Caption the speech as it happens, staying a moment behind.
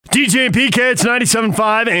DJ and PK, it's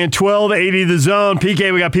 97.5 and 1280 The Zone.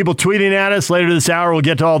 PK, we got people tweeting at us. Later this hour, we'll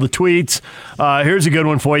get to all the tweets. Here's a good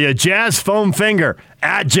one for you. Jazz Foam Finger,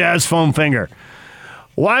 at Jazz Foam Finger.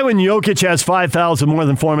 Why, when Jokic has 5 fouls with more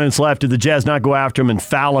than 4 minutes left, did the Jazz not go after him and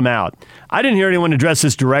foul him out? I didn't hear anyone address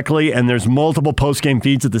this directly, and there's multiple post-game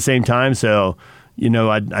feeds at the same time, so,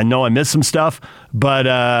 I know I missed some stuff, but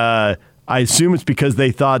I assume it's because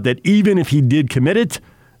they thought that even if he did commit it,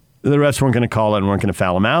 the refs weren't going to call it and weren't going to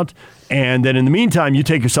foul him out. And then in the meantime, you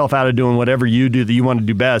take yourself out of doing whatever you do that you want to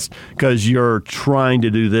do best because you're trying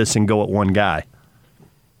to do this and go at one guy.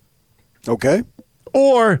 Okay.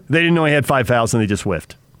 Or they didn't know he had 5 fouls and they just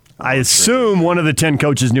whiffed. I assume one of the 10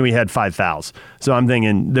 coaches knew he had 5 fouls. So I'm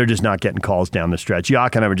thinking they're just not getting calls down the stretch.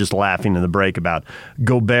 Yak and I were just laughing in the break about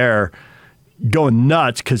Gobert going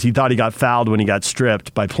nuts because he thought he got fouled when he got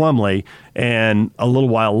stripped by Plumlee, and a little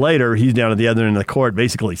while later, he's down at the other end of the court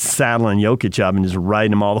basically saddling Jokic up and just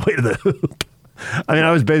riding him all the way to the hoop. I mean,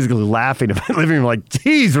 I was basically laughing about it, living like,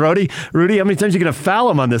 geez, Rudy, how many times are you going to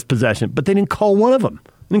foul him on this possession? But they didn't call one of them.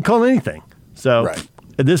 They didn't call anything. So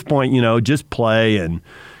At this point, just play and,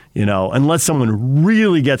 unless someone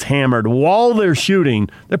really gets hammered while they're shooting,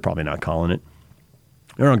 they're probably not calling it.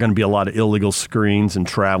 There aren't going to be a lot of illegal screens and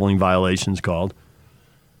traveling violations called.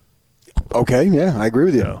 Okay, yeah, I agree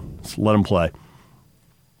with you. So, let's let them play.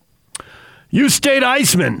 You State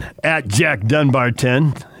Iceman, at Jack Dunbar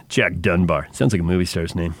 10. Jack Dunbar. Sounds like a movie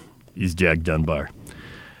star's name. He's Jack Dunbar.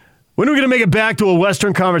 When are we going to make it back to a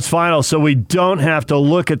Western Conference final so we don't have to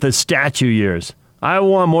look at the statue years? I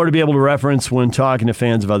want more to be able to reference when talking to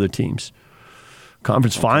fans of other teams.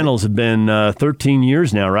 Conference finals have been 13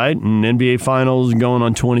 years now, right? And NBA finals going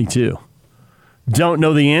on 22. Don't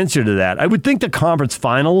know the answer to that. I would think the conference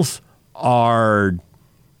finals are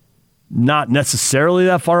not necessarily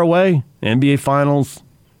that far away. NBA finals,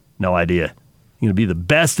 no idea. You're going to be the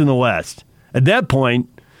best in the West. At that point,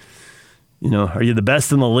 are you the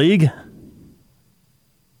best in the league?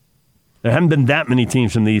 There haven't been that many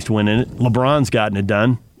teams from the East winning it. LeBron's gotten it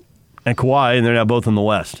done, and Kawhi, and they're now both in the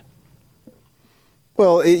West.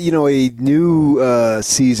 Well, a new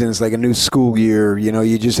season is like a new school year.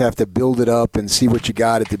 You just have to build it up and see what you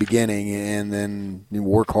got at the beginning and then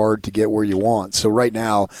work hard to get where you want. So right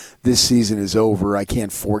now, this season is over. I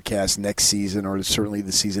can't forecast next season or certainly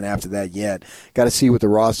the season after that yet. Got to see what the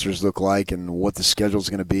rosters look like and what the schedule's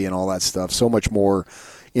going to be and all that stuff. So much more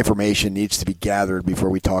information needs to be gathered before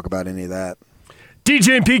we talk about any of that.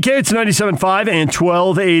 DJ and PK, it's 97.5 and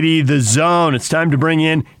 1280 The Zone. It's time to bring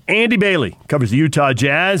in Andy Bailey. Covers the Utah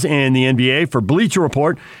Jazz and the NBA for Bleacher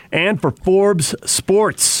Report and for Forbes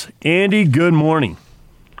Sports. Andy, good morning.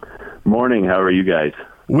 Morning. How are you guys?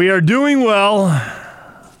 We are doing well.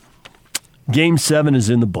 Game 7 is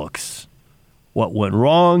in the books. What went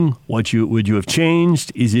wrong? What would you have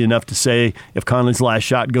changed? Easy enough to say if Conley's last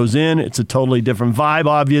shot goes in, it's a totally different vibe,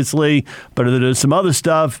 obviously. But there's some other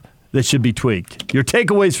stuff that should be tweaked. Your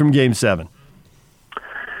takeaways from Game 7.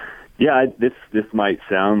 Yeah, this might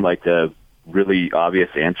sound like a really obvious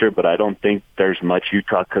answer, but I don't think there's much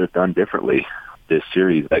Utah could have done differently this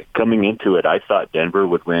series. Like, coming into it, I thought Denver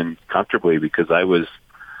would win comfortably because I was,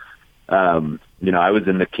 I was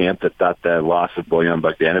in the camp that thought the loss of Bojan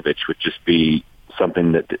Bogdanovic would just be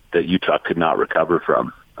something that Utah could not recover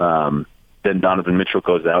from. Then Donovan Mitchell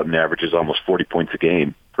goes out and averages almost 40 points a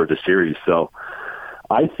game for the series. So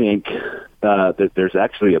I think that there's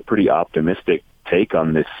actually a pretty optimistic take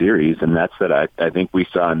on this series, and that's that I think we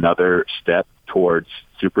saw another step towards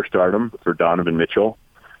superstardom for Donovan Mitchell.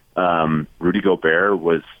 Rudy Gobert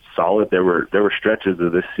was solid. There were stretches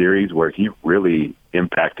of this series where he really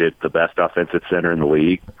impacted the best offensive center in the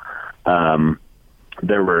league.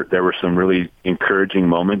 There were some really encouraging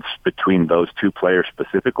moments between those two players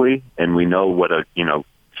specifically, and we know what a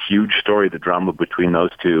huge story the drama between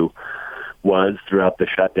those two was throughout the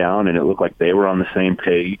shutdown, and it looked like they were on the same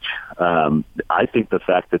page. I think the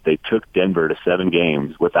fact that they took Denver to 7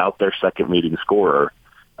 games without their second leading scorer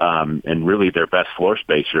and really their best floor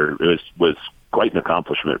spacer was quite an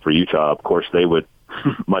accomplishment for Utah. Of course, they would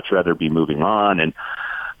much rather be moving on, and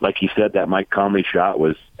like you said, that Mike Conley shot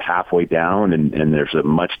was halfway down, and there's a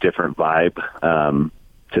much different vibe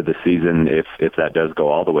to the season if that does go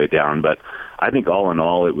all the way down. But I think all in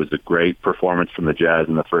all, it was a great performance from the Jazz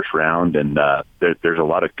in the first round, and there's a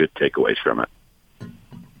lot of good takeaways from it.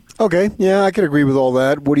 Okay, yeah, I can agree with all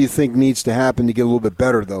that. What do you think needs to happen to get a little bit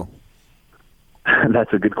better, though?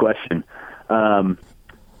 That's a good question.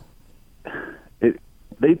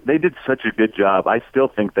 They did such a good job. I still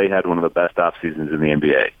think they had one of the best off seasons in the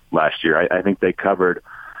NBA last year. I think they covered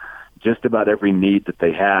just about every need that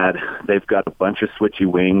they had. They've got a bunch of switchy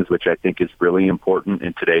wings, which I think is really important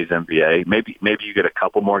in today's NBA. Maybe you get a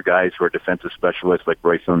couple more guys who are defensive specialists like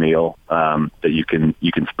Royce O'Neal that you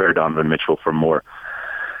can spare Donovan Mitchell for more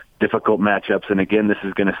difficult matchups. And again, this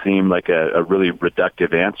is going to seem like a really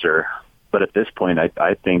reductive answer, but at this point,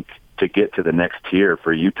 I think to get to the next tier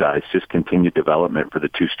for Utah, it's just continued development for the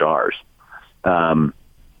two stars.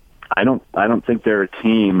 I don't think they're a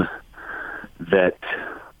team that.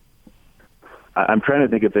 I'm trying to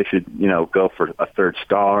think if they should, go for a third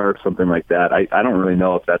star or something like that. I don't really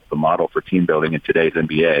know if that's the model for team building in today's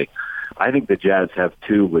NBA. I think the Jazz have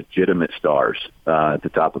two legitimate stars at the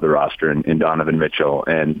top of the roster in Donovan Mitchell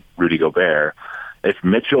and Rudy Gobert. If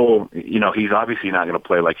Mitchell, he's obviously not going to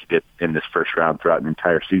play like he did in this first round throughout an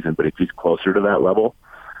entire season, but if he's closer to that level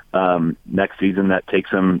next season, that takes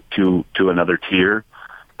him to another tier.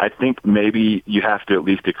 I think maybe you have to at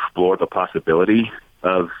least explore the possibility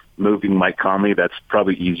of moving Mike Conley. That's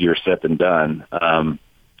probably easier said than done.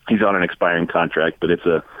 He's on an expiring contract, but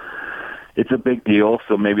it's a big deal,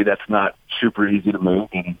 so maybe that's not super easy to move.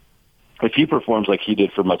 And if he performs like he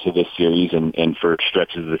did for much of this series and for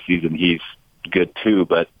stretches of the season, he's good too.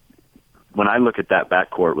 But when I look at that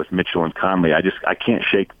backcourt with Mitchell and Conley, I can't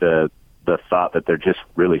shake the thought that they're just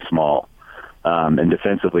really small. And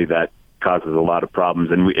defensively, that causes a lot of problems.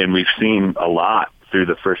 And we've seen a lot through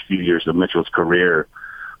the first few years of Mitchell's career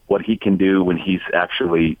what he can do when he's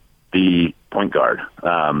actually the point guard.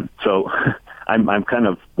 So I'm kind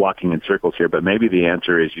of walking in circles here, but maybe the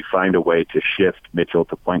answer is you find a way to shift Mitchell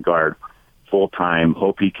to point guard full time,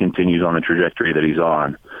 hope he continues on the trajectory that he's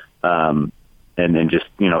on. And then just,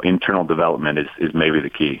 internal development is maybe the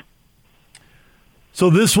key. So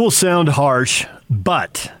this will sound harsh,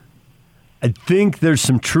 but I think there's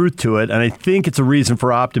some truth to it, and I think it's a reason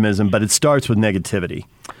for optimism, but it starts with negativity.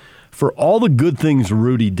 For all the good things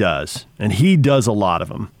Rudy does, and he does a lot of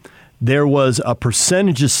them, there was a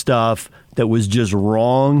percentage of stuff that was just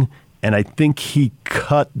wrong, and I think he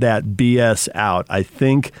cut that BS out. I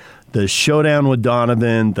think the showdown with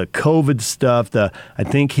Donovan, the COVID stuff, I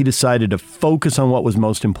think he decided to focus on what was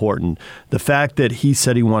most important. The fact that he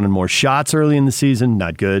said he wanted more shots early in the season,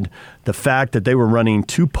 not good. The fact that they were running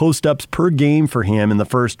 2 post-ups per game for him in the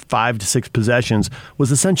first 5 to 6 possessions was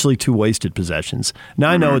essentially 2 wasted possessions. Now,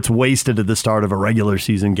 I know it's wasted at the start of a regular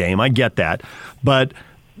season game. I get that. But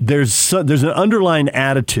there's an underlying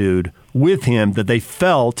attitude with him that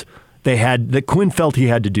that Quinn felt he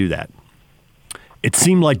had to do that. It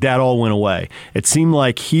seemed like that all went away. It seemed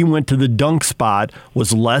like he went to the dunk spot,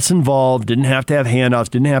 was less involved, didn't have to have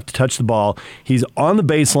handoffs, didn't have to touch the ball. He's on the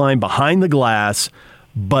baseline behind the glass,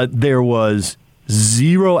 but there was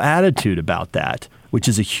zero attitude about that, which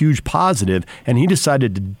is a huge positive, and he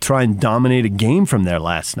decided to try and dominate a game from there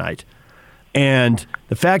last night. And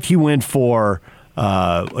the fact he went for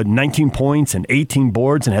 19 points and 18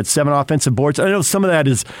 boards and had 7 offensive boards, I know some of that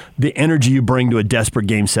is the energy you bring to a desperate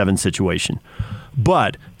Game 7 situation.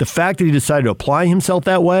 But the fact that he decided to apply himself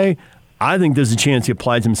that way, I think there's a chance he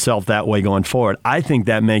applies himself that way going forward. I think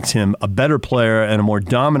that makes him a better player and a more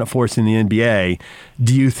dominant force in the NBA.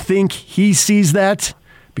 Do you think he sees that?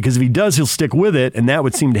 Because if he does, he'll stick with it, and that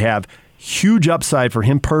would seem to have huge upside for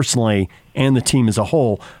him personally and the team as a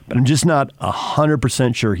whole. But I'm just not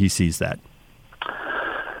 100% sure he sees that.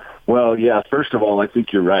 Well, yeah, first of all, I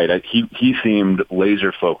think you're right. He seemed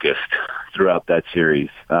laser-focused throughout that series.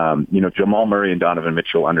 Jamal Murray and Donovan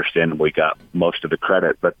Mitchell understandably got most of the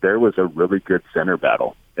credit, but there was a really good center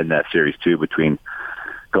battle in that series, too, between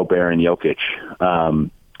Gobert and Jokic.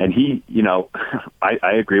 And he,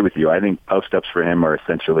 I agree with you. I think post-ups for him are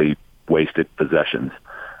essentially wasted possessions.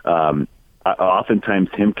 Oftentimes,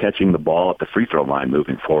 him catching the ball at the free throw line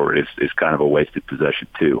moving forward is kind of a wasted possession,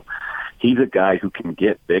 too. He's a guy who can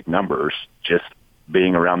get big numbers just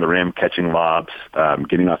being around the rim, catching lobs,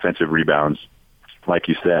 getting offensive rebounds. Like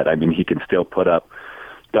you said, I mean, he can still put up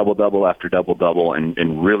double-double after double-double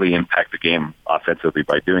and really impact the game offensively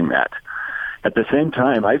by doing that. At the same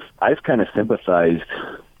time, I've kind of sympathized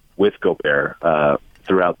with Gobert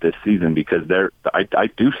throughout this season because I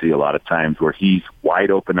do see a lot of times where he's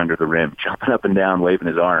wide open under the rim, jumping up and down, waving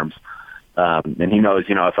his arms. And he knows,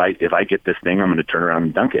 if I get this thing, I'm going to turn around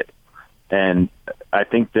and dunk it. And I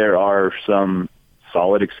think there are some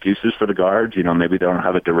solid excuses for the guards. Maybe they don't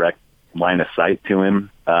have a direct line of sight to him.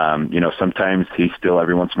 Sometimes he still,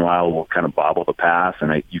 every once in a while, will kind of bobble the pass,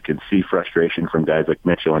 and you can see frustration from guys like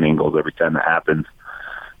Mitchell and Ingles every time that happens.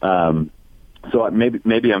 So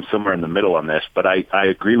maybe I'm somewhere in the middle on this, but I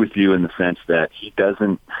agree with you in the sense that he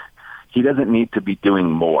doesn't need to be doing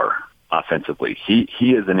more offensively.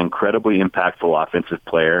 He is an incredibly impactful offensive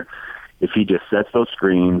player. if he just sets those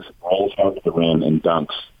screens, rolls out to the rim, and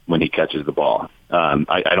dunks when he catches the ball.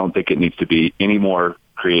 I don't think it needs to be any more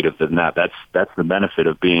creative than that. That's the benefit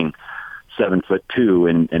of being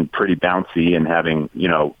 7'2" and pretty bouncy and having,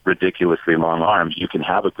 ridiculously long arms. You can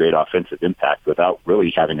have a great offensive impact without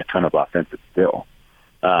really having a ton of offensive skill.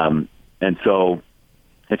 And so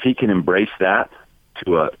if he can embrace that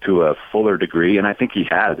to a fuller degree, and I think he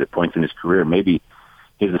has at points in his career, maybe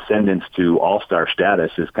his ascendance to all-star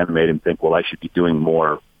status has kind of made him think, well, I should be doing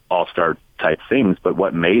more all-star type things. But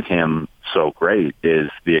what made him so great is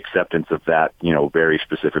the acceptance of that, very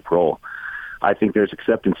specific role. I think there's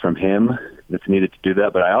acceptance from him that's needed to do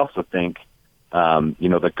that. But I also think,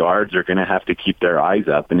 the guards are going to have to keep their eyes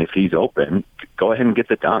up. And if he's open, go ahead and get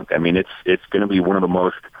the dunk. I mean, it's going to be one of the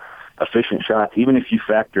most efficient shots, even if you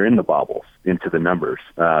factor in the bobbles into the numbers.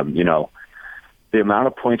 The amount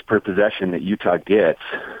of points per possession that Utah gets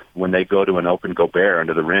when they go to an open Gobert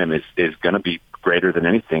under the rim is going to be greater than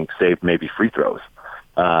anything, save maybe free throws.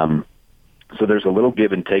 So there's a little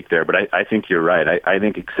give and take there, but I think you're right. I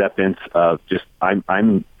think acceptance of just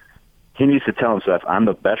he needs to tell himself, I'm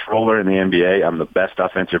the best roller in the NBA, I'm the best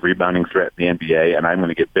offensive rebounding threat in the NBA, and I'm going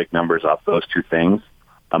to get big numbers off those two things.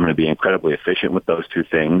 I'm going to be incredibly efficient with those two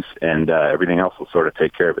things, and everything else will sort of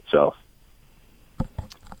take care of itself.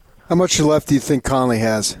 How much left do you think Conley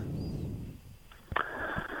has?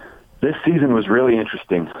 This season was really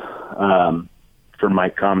interesting for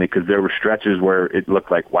Mike Conley because there were stretches where it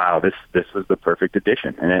looked like, wow, this was the perfect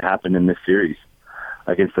addition, and it happened in this series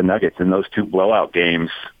against the Nuggets. In those two blowout games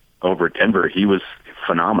over Denver, he was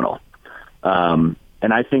phenomenal. And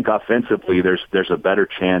I think offensively there's a better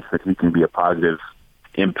chance that he can be a positive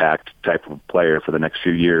impact type of player for the next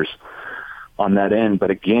few years on that end.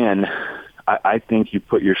 But again, I think you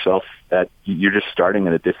put yourself you're just starting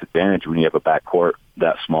at a disadvantage when you have a backcourt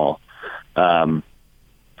that small.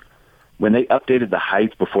 When they updated the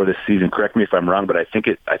heights before this season, correct me if I'm wrong, but I think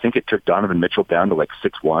it took Donovan Mitchell down to like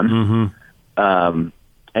 6'1". Mm-hmm.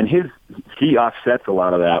 And he offsets a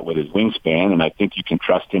lot of that with his wingspan, and I think you can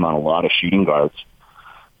trust him on a lot of shooting guards.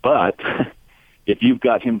 But if you've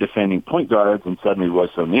got him defending point guards and suddenly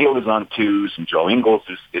Royce O'Neal is on twos and Joe Ingles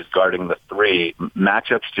is guarding the three,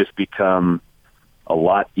 matchups just become a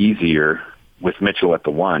lot easier with Mitchell at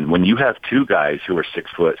the one. When you have two guys who are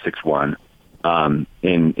 6'1",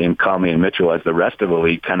 in Conley and Mitchell, as the rest of the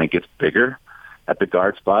league kind of gets bigger at the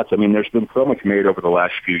guard spots. I mean, there's been so much made over the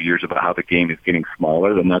last few years about how the game is getting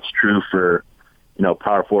smaller, and that's true for,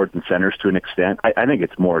 power forwards and centers to an extent. I think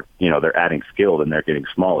it's more, they're adding skill than they're getting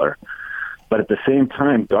smaller. But at the same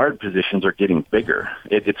time, guard positions are getting bigger.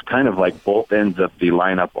 It's kind of like both ends of the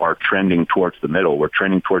lineup are trending towards the middle. We're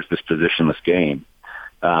trending towards this positionless game.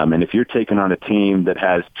 And if you're taking on a team that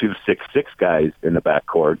has 2 6'6" guys in the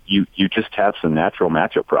backcourt, you just have some natural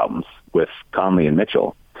matchup problems with Conley and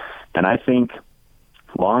Mitchell. And I think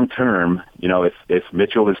long term, if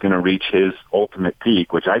Mitchell is going to reach his ultimate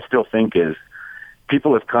peak, which I still think is,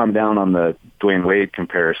 people have calmed down on the Dwayne Wade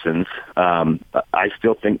comparisons. I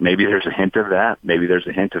still think maybe there's a hint of that. Maybe there's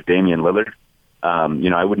a hint of Damian Lillard.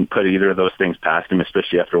 I wouldn't put either of those things past him,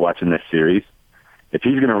 especially after watching this series. If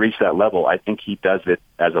he's going to reach that level, I think he does it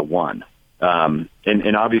as a one.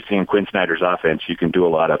 And obviously in Quinn Snyder's offense, you can do a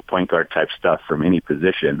lot of point guard type stuff from any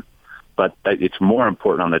position. But it's more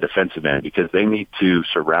important on the defensive end because they need to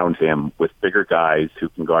surround him with bigger guys who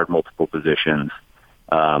can guard multiple positions.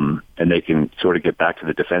 And they can sort of get back to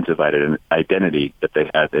the defensive identity that they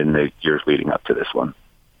had in the years leading up to this one.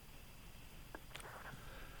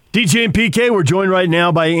 DJ and PK, we're joined right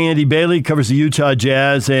now by Andy Bailey, covers the Utah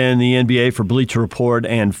Jazz and the NBA for Bleacher Report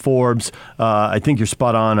and Forbes. I think you're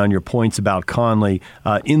spot on your points about Conley.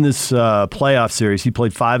 In this playoff series, he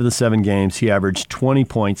played 5 of the 7 games. He averaged 20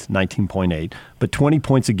 points, 19.8, but 20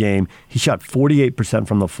 points a game. He shot 48%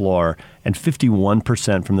 from the floor and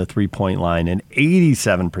 51% from the three-point line and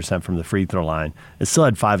 87% from the free throw line. It still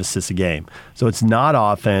had 5 assists a game. So it's not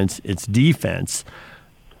offense, it's defense.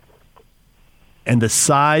 And the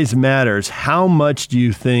size matters. How much do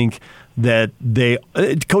you think that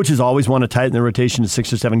coaches always want to tighten the rotation to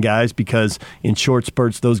 6 or 7 guys because in short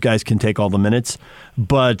spurts those guys can take all the minutes,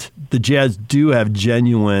 but the Jazz do have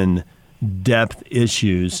genuine depth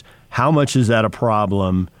issues. How much is that a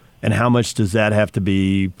problem, and how much does that have to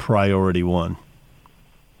be priority one?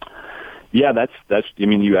 Yeah, that's. I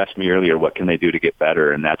mean, you asked me earlier, what can they do to get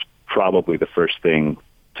better, and that's probably the first thing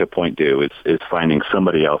to point to is finding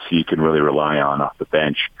somebody else you can really rely on off the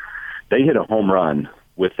bench. They hit a home run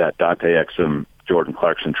with that Dante Exum Jordan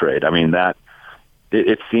Clarkson trade. I mean,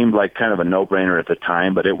 it seemed like kind of a no-brainer at the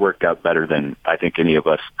time, but it worked out better than I think any of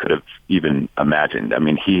us could have even imagined. I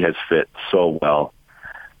mean, he has fit so well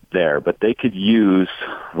there, but they could use,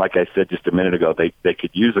 like I said just a minute ago, they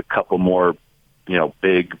could use a couple more,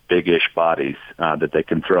 big-ish bodies that they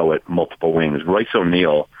can throw at multiple wings. Royce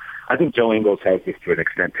O'Neal, I think Joe Ingles has this to an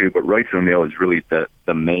extent too, but Royce O'Neal is really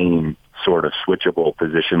the main sort of switchable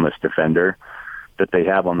positionless defender that they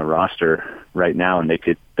have on the roster right now, and they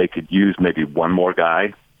could use maybe one more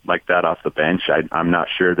guy like that off the bench. I'm not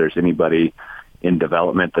sure there's anybody in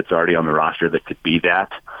development that's already on the roster that could be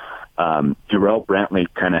that. Jarrell Brantley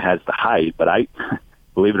kind of has the height, but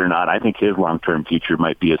believe it or not, I think his long-term future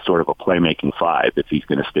might be as sort of a playmaking five if he's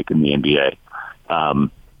going to stick in the NBA.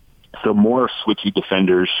 So more switchy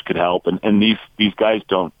defenders could help, and these guys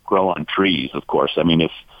don't grow on trees, of course. I mean,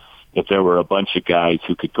 if there were a bunch of guys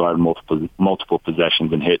who could guard multiple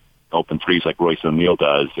possessions and hit open threes like Royce O'Neal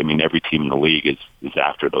does, I mean, every team in the league is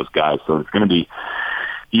after those guys. So it's going to be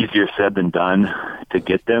easier said than done to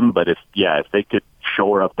get them. But if they could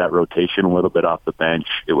shore up that rotation a little bit off the bench,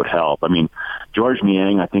 it would help. I mean, George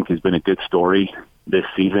Niang, I think, has been a good story this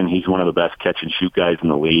season. He's one of the best catch and shoot guys in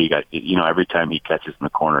the league. Every time he catches in the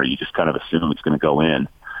corner, you just kind of assume it's going to go in.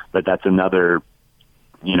 But that's another,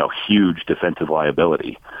 huge defensive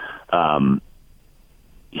liability.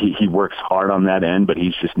 He works hard on that end, but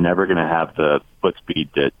he's just never going to have the foot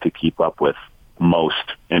speed to keep up with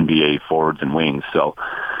most NBA forwards and wings. So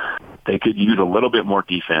they could use a little bit more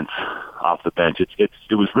defense off the bench. It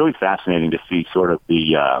was really fascinating to see sort of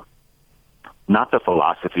the not the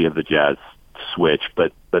philosophy of the Jazz switch,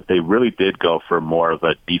 but they really did go for more of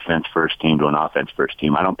a defense first team to an offense first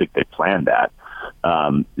team. I don't think they planned that.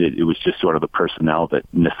 It was just sort of the personnel that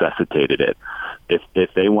necessitated it.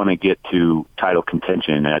 If they want to get to title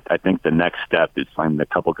contention, I think the next step is finding a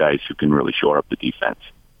couple guys who can really shore up the defense.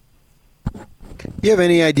 You have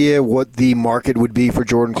any idea what the market would be for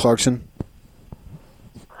Jordan Clarkson?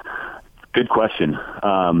 Good question.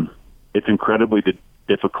 It's incredibly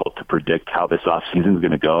difficult to predict how this offseason is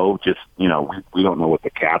going to go. Just, we don't know what the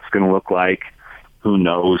cap's going to look like. Who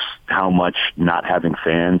knows how much not having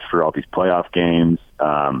fans for all these playoff games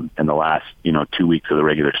and the last, 2 weeks of the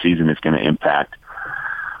regular season is going to impact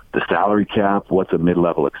the salary cap. What's a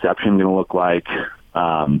mid-level exception going to look like?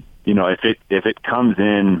 If it comes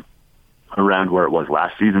in around where it was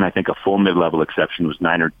last season, I think a full mid-level exception was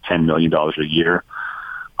 $9 or $10 million a year.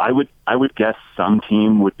 I would guess some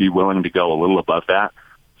team would be willing to go a little above that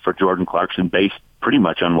for Jordan Clarkson based pretty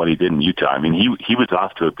much on what he did in Utah. I mean, he was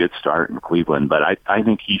off to a good start in Cleveland, but I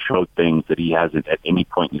think he showed things that he hasn't at any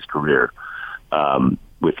point in his career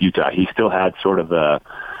with Utah. He still had sort of a,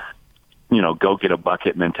 go get a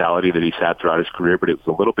bucket mentality that he's had throughout his career, but it was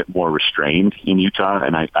a little bit more restrained in Utah,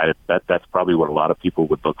 and that's probably what a lot of people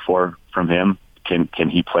would look for from him. Can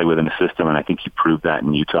he play within a system? And I think he proved that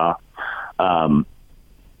in Utah.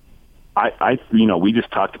 We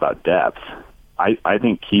just talked about depth. I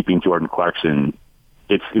think keeping Jordan Clarkson,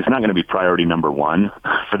 it's not going to be priority number one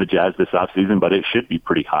for the Jazz this offseason, but it should be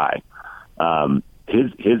pretty high.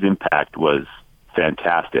 His impact was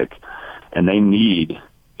fantastic, and they need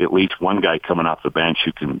at least one guy coming off the bench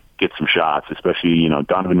who can get some shots, especially,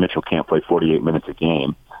 Donovan Mitchell can't play 48 minutes a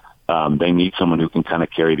game. They need someone who can kind of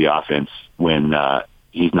carry the offense when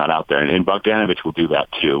he's not out there. And Bogdanovich will do that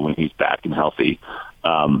too when he's back and healthy.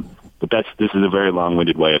 But this is a very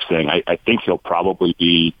long-winded way of saying I think he'll probably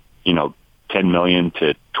be, $10 million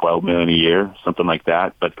to $12 million a year, something like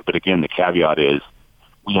that. But again, the caveat is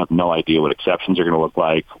we have no idea what exceptions are going to look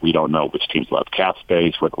like. We don't know which teams will have cap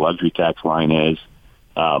space, what the luxury tax line is.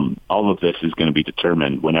 All of this is going to be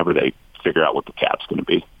determined whenever they figure out what the cap's going to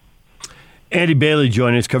be. Andy Bailey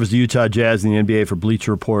joining us, covers the Utah Jazz and the NBA for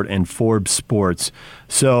Bleacher Report and Forbes Sports.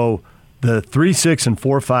 So the 3-6 and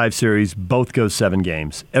 4-5 series both go 7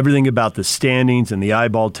 games. Everything about the standings and the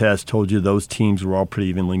eyeball test told you those teams were all pretty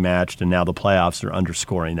evenly matched, and now the playoffs are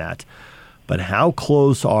underscoring that. But how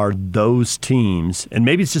close are those teams, and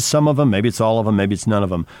maybe it's just some of them, maybe it's all of them, maybe it's none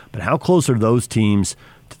of them, but how close are those teams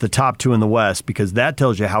to the top 2 in the West? Because that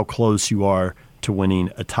tells you how close you are to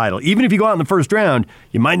winning a title. Even if you go out in the first round,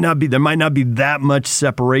 there might not be that much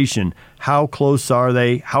separation. How close are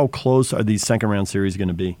they? How close are these second-round series going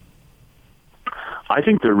to be? I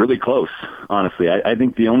think they're really close, honestly. I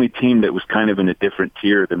think the only team that was kind of in a different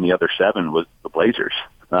tier than the other 7 was the Blazers.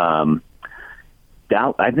 I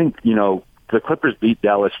think, the Clippers beat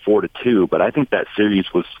Dallas 4-2, but I think that series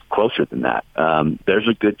was closer than that. There's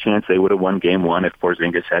a good chance they would have won Game 1 if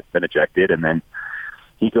Porzingis had been ejected, and then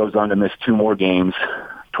he goes on to miss 2 more games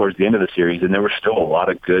towards the end of the series, and there were still a lot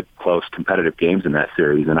of good, close, competitive games in that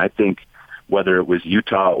series. And I think whether it was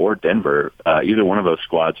Utah or Denver, either one of those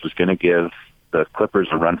squads was going to give the Clippers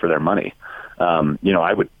a run for their money.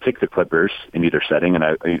 I would pick the Clippers in either setting, and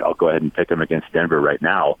I'll go ahead and pick them against Denver right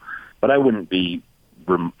now. But I wouldn't be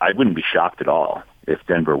shocked at all if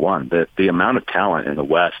Denver won. The amount of talent in the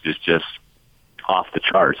West is just off the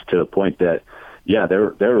charts, to the point that, yeah,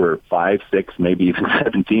 there were 5, 6, maybe even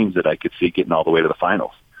 7 teams that I could see getting all the way to the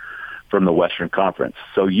finals from the Western Conference.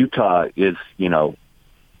 So Utah is,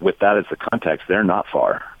 with that as the context, they're not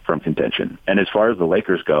far from contention. And as far as the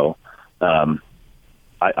Lakers go,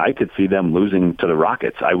 I could see them losing to the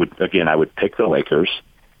Rockets. I would pick the Lakers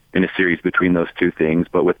in a series between those two things,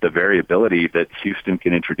 but with the variability that Houston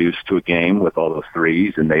can introduce to a game with all those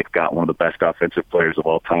threes, and they've got one of the best offensive players of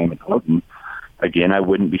all time in Harden, again, I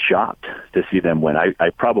wouldn't be shocked to see them win. I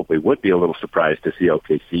probably would be a little surprised to see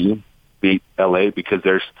OKC beat LA, because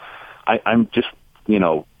I'm just,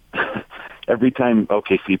 every time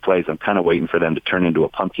OKC plays, I'm kind of waiting for them to turn into a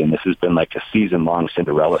pumpkin. This has been like a season-long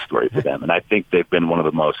Cinderella story for them, and I think they've been one of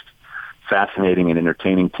the most fascinating and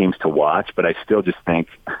entertaining teams to watch, but I still just think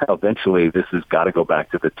eventually this has got to go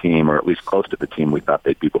back to the team, or at least close to the team we thought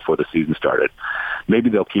they'd be before the season started. Maybe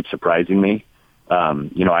they'll keep surprising me.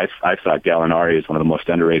 I thought Gallinari is one of the most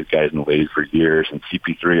underrated guys in the league for years, and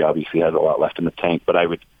CP3 obviously has a lot left in the tank, but I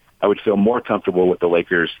would feel more comfortable with the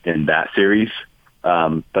Lakers in that series.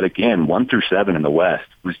 But again, 1 through 7 in the West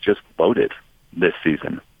was just loaded this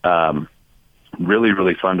season. Really,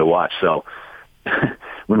 really fun to watch. So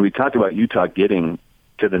when we talk about Utah getting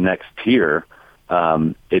to the next tier,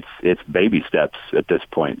 it's baby steps at this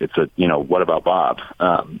point. It's what about Bob?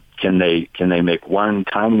 Can they make one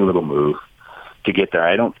tiny little move to get there?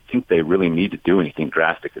 I don't think they really need to do anything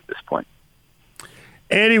drastic at this point.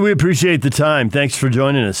 Andy, we appreciate the time. Thanks for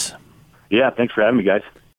joining us. Yeah, thanks for having me, guys.